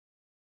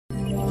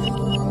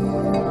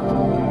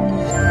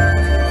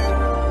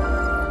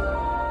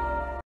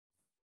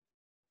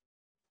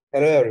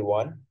Hello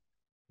everyone,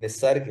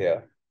 this Sarg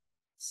here.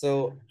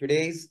 So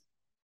today's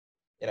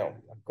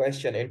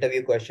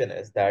interview question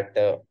is that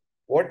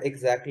what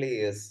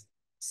exactly is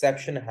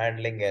exception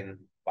handling in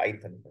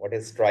Python? What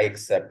is try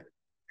except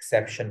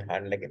exception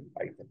handling in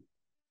Python?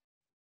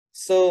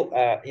 So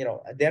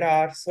there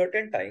are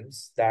certain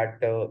times that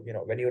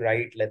when you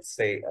write, let's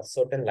say, a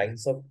certain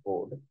lines of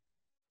code,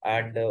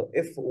 and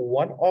if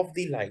one of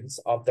the lines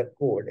of the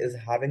code is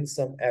having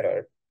some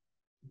error,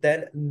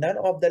 then none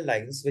of the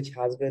lines which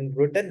has been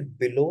written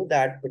below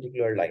that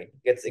particular line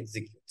gets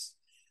executes.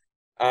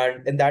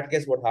 And in that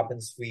case, what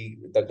happens?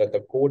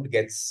 The code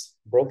gets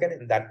broken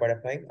in that point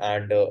of time,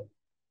 and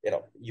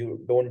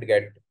you don't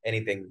get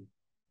anything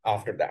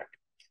after that.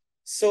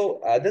 So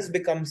this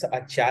becomes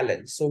a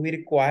challenge. So we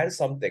require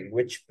something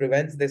which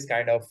prevents this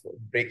kind of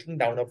breaking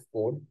down of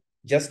code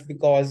just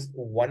because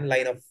one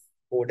line of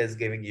code is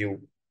giving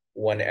you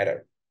one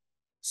error.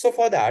 So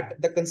for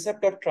that, the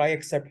concept of try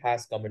except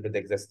has come into the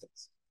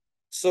existence.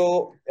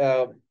 So,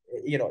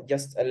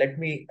 just let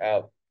me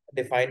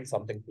define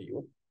something for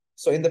you.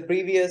 So in the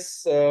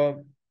previous,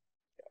 you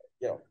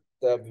know,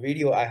 the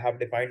video I have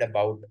defined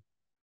about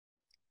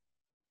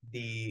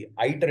the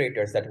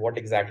iterators, that what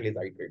exactly is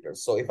iterators.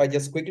 So if I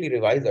just quickly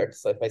revise it,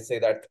 so if I say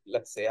that,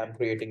 let's say I'm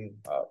creating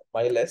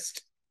my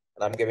list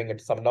and I'm giving it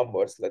some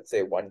numbers, let's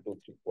say 1, 2,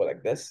 3, 4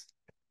 like this.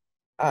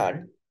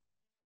 And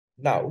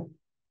now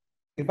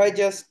if I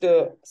just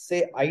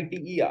say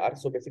iter,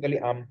 so basically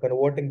I'm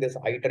converting this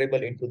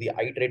iterable into the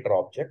iterator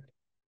object,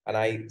 and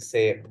I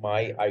say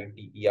my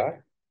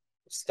iter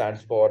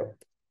stands for,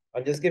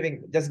 I'm just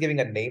giving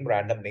a name,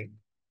 random name,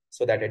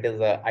 so that it is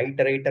a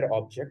iterator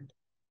object,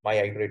 my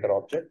iterator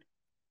object.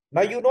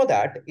 Now you know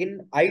that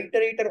in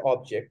iterator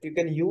object you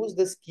can use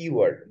this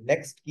keyword,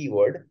 next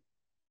keyword,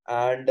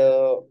 and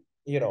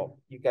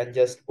you can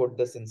just put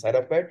this inside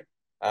of it,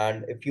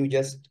 and if you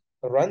just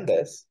run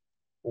this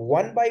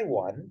one by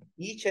one,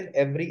 each and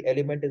every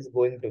element is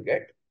going to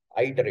get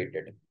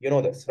iterated, you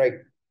know this, right?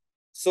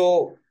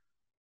 So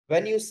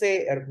when you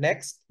say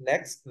next,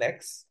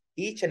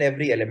 each and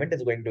every element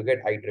is going to get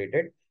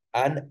iterated,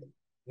 and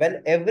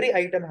when every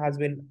item has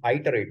been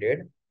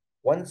iterated,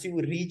 once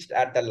you reached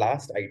at the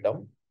last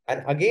item,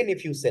 and again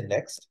if you say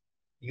next,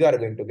 you are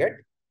going to get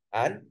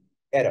an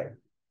error.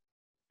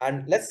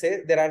 And let's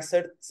say there are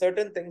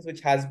certain things which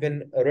has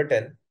been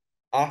written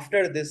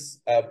after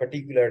this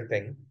particular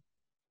thing,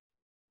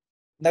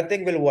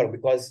 nothing will work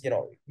because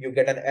you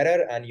get an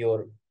error and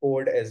your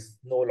code is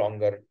no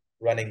longer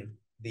running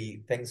the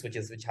things which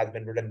has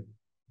been written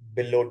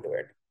below to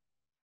it.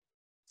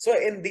 So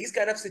in these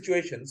kind of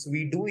situations,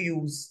 we do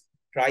use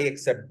try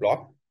except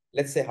block.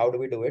 Let's say, how do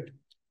we do it?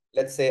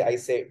 Let's say I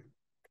say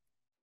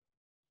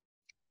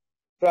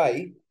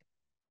try,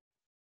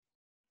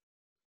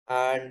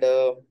 and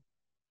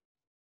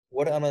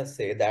what I'm gonna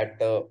say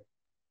that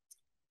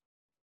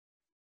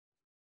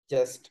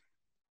just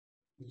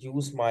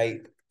use my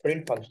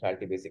print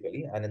functionality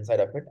basically, and inside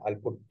of it, I'll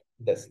put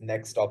this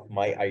next of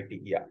my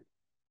ITER.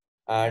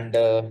 And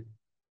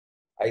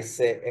I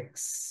say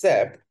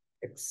except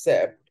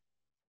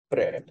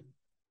print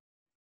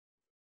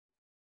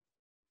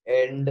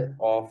end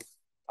of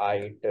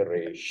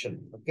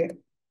iteration. Okay.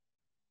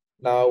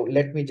 Now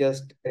let me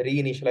just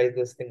reinitialize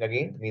this thing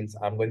again. Means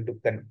I'm going to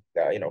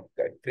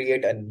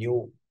create a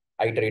new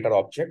iterator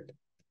object.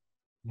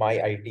 My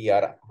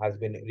ITR has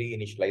been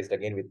reinitialized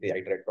again with the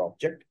iterator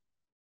object.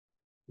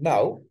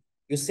 Now,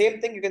 you same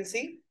thing you can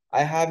see,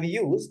 I have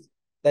used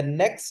the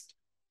next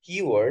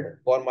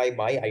keyword for my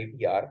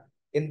ITR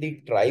in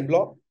the try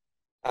block.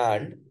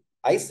 And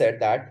I said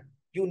that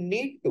you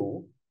need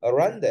to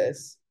run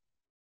this,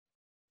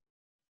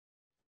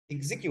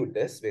 execute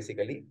this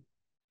basically,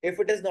 if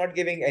it is not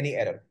giving any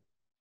error.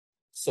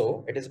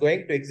 So it is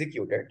going to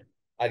execute it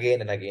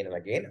again and again and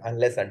again,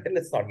 unless until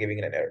it's not giving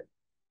an error.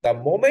 The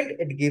moment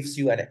it gives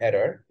you an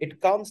error, it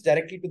comes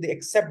directly to the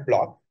except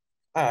block,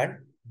 and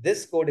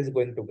this code is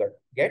going to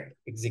get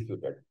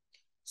executed.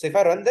 So if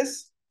I run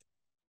this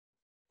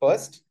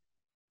first,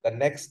 the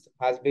next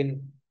has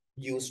been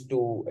used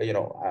to,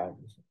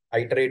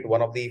 iterate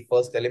one of the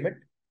first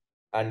element,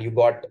 and you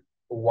got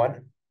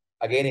 1.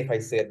 Again, if I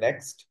say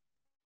next,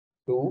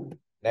 2,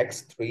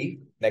 next 3,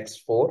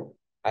 next 4,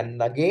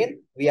 and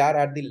again, we are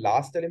at the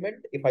last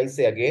element. If I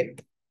say again,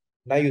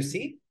 now you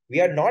see, we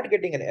are not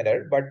getting an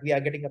error, but we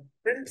are getting a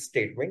print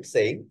statement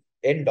saying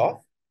end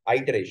of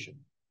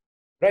iteration,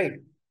 right?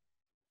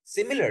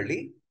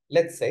 Similarly,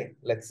 let's say,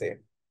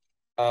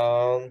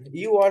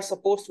 you are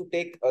supposed to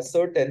take a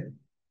certain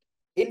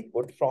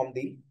input from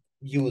the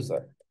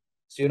user.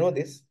 So you know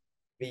this,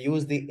 we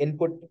use the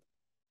input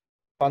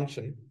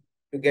function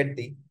to get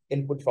the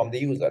input from the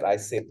user. I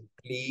say,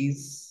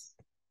 please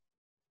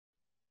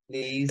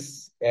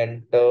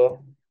enter,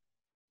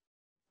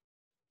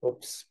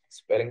 oops,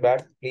 spelling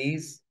bad,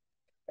 please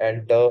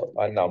enter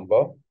a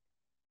number.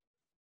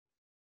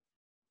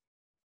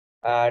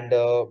 And,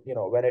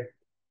 when it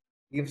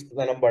gives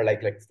the number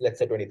like let's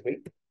say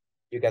 23,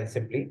 you can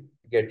simply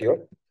get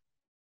your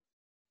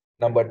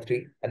number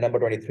 3 and number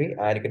 23,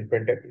 and you can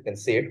print it. You can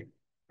see it.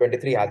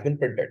 23 has been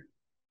printed.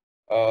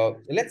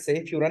 let's say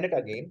if you run it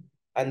again,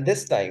 and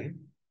this time,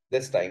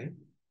 let's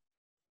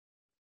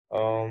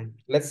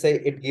say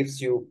it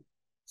gives you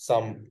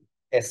some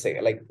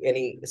essay, like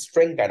any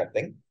string kind of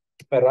thing.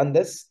 If I run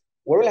this,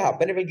 what will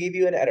happen? It will give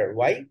you an error.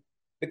 Why?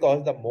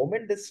 Because the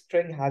moment this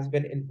string has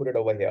been inputted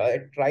over here,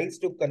 it tries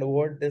to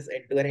convert this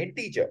into an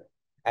integer.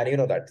 And you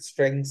know that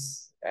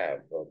strings,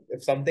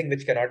 if something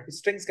which cannot be,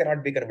 strings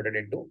cannot be converted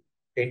into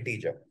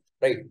integer,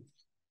 right?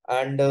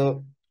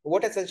 And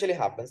what essentially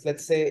happens,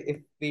 let's say if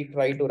we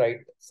try to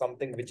write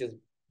something which is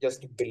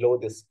just below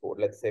this code,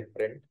 let's say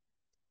print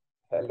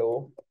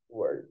hello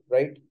world,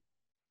 right?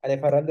 And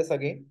if I run this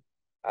again,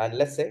 and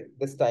let's say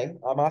this time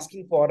I'm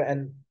asking for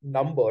a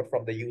number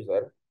from the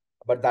user,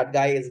 but that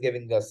guy is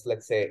giving us,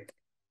 let's say,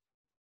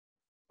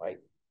 my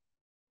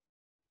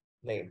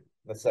name,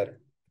 that's sir.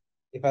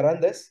 If I run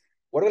this,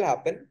 what will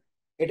happen?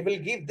 It will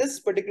give this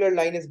particular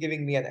line is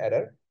giving me an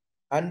error,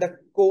 and the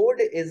code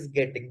is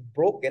getting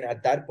broken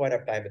at that point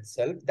of time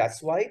itself.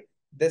 That's why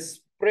this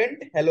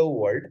print hello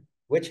world,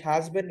 which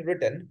has been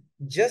written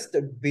just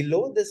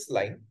below this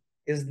line,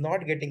 is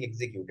not getting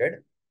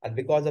executed. And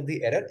because of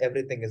the error,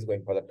 everything is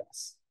going for the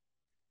toss.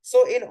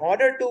 So in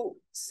order to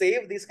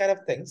save these kind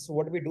of things,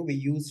 what we do, we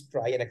use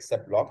try and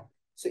except block.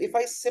 So if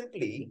I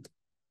simply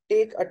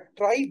take a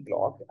try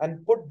block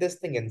and put this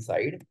thing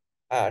inside,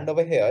 and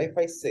over here, if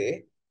I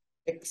say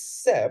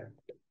except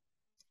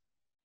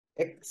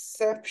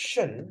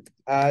exception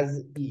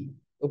as E,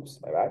 oops,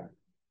 my bad,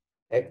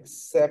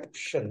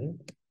 exception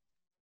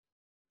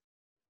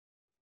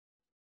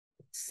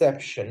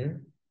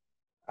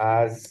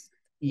as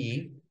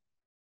E,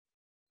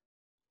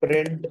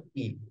 print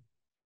E.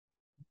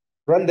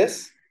 Run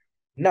this.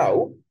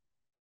 Now,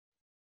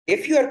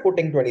 if you are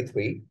putting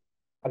 23,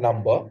 a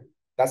number,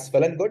 that's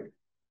well and good.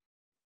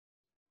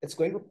 It's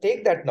going to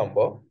take that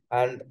number,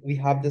 and we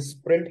have this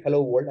print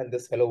hello world, and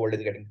this hello world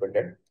is getting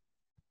printed.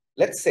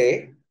 Let's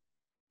say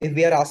if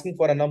we are asking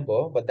for a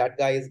number, but that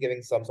guy is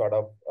giving some sort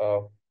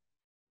of,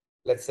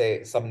 let's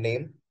say some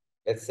name,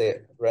 let's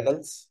say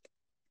Reynolds.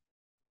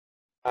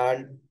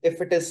 And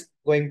if it is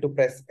going to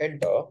press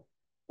enter,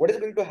 what is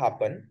going to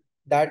happen?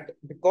 That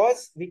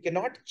because we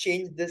cannot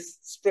change this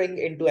string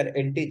into an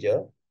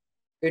integer,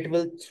 it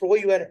will throw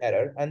you an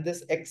error, and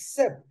this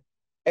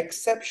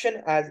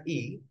exception as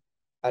E,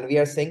 and we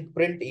are saying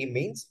print E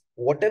means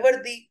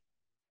whatever the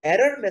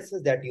error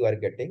message that you are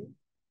getting,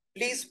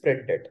 please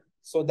print it.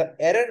 So the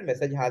error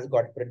message has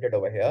got printed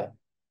over here.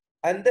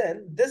 And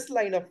then this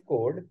line of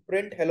code,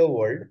 print hello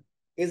world,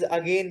 is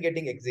again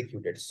getting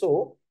executed.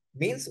 So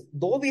means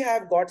though we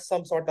have got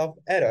some sort of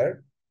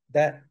error,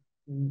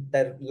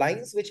 the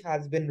lines which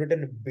has been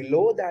written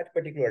below that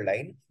particular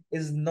line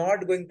is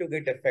not going to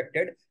get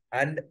affected,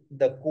 and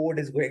the code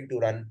is going to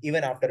run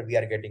even after we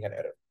are getting an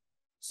error.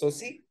 So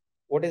see,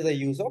 what is the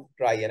use of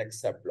try and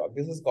except block?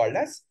 This is called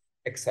as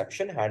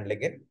exception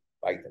handling in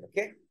Python.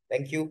 Okay.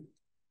 Thank you.